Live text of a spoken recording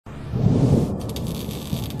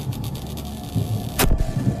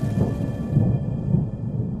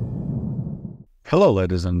Hello,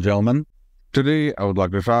 ladies and gentlemen. Today, I would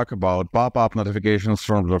like to talk about pop-up notifications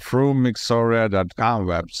from the Froommixoria.com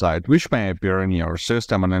website, which may appear in your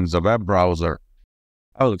system and in the web browser.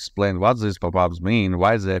 I will explain what these pop-ups mean,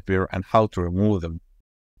 why they appear, and how to remove them.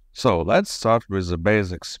 So, let's start with the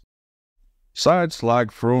basics. Sites like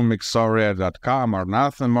Froommixoria.com are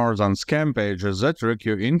nothing more than scam pages that trick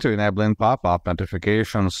you into enabling pop-up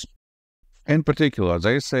notifications. In particular,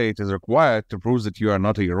 they say it is required to prove that you are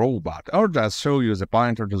not a robot, or just show you the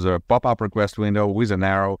pointer to the pop-up request window with an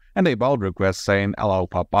arrow and a bold request saying allow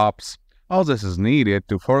pop-ups. All this is needed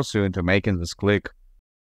to force you into making this click.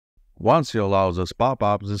 Once you allow this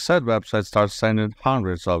pop-up, the said website starts sending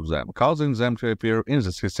hundreds of them, causing them to appear in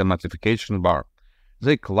the system notification bar.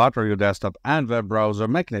 They clutter your desktop and web browser,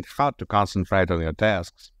 making it hard to concentrate on your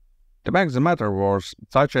tasks. To make the matter worse,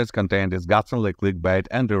 such ads contain disgustingly clickbait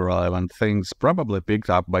and irrelevant things probably picked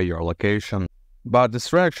up by your location. But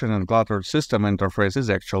distraction and cluttered system interface is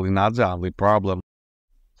actually not the only problem.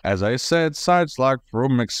 As I said, sites like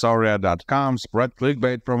Froommixoria.com spread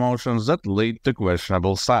clickbait promotions that lead to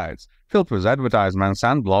questionable sites, filled with advertisements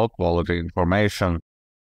and low-quality information.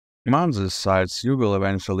 On these sites, you will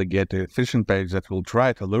eventually get a phishing page that will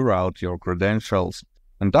try to lure out your credentials.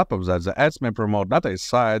 On top of that, the ads may promote not a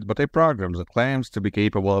site, but a program that claims to be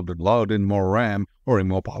capable of downloading more RAM or a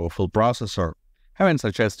more powerful processor. Having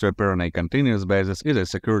such ads to appear on a continuous basis is a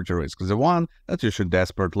security risk, the one that you should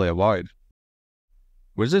desperately avoid.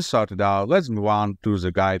 With this sorted out, let's move on to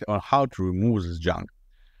the guide on how to remove this junk.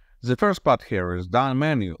 The first part here is done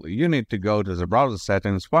manually. You need to go to the browser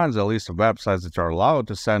settings, find the list of websites that are allowed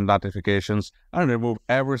to send notifications, and remove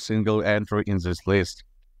every single entry in this list.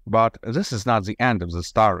 But this is not the end of the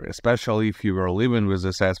story, especially if you were living with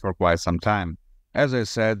this ads for quite some time. As I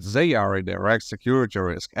said, they are a direct security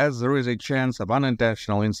risk, as there is a chance of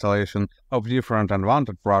unintentional installation of different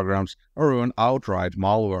unwanted programs or even outright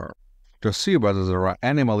malware. To see whether there are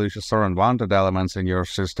any malicious or unwanted elements in your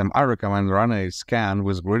system, I recommend running a scan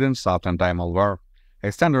with Soft anti-malware.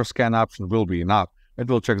 A standard scan option will be enough. It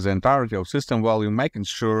will check the entirety of system volume, making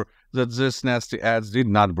sure that these nasty ads did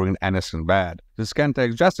not bring anything bad. This can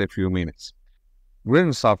take just a few minutes.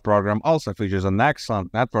 Soft program also features an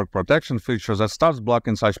excellent network protection feature that starts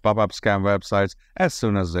blocking such pop-up scam websites as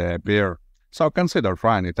soon as they appear. So consider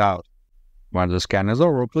trying it out. When the scan is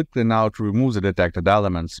over, click the Now to remove the detected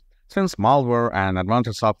elements. Since malware and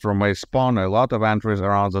advanced software may spawn a lot of entries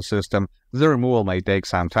around the system, the removal may take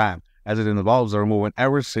some time, as it involves removing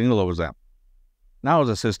every single of them. Now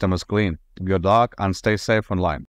the system is clean. Good luck and stay safe online.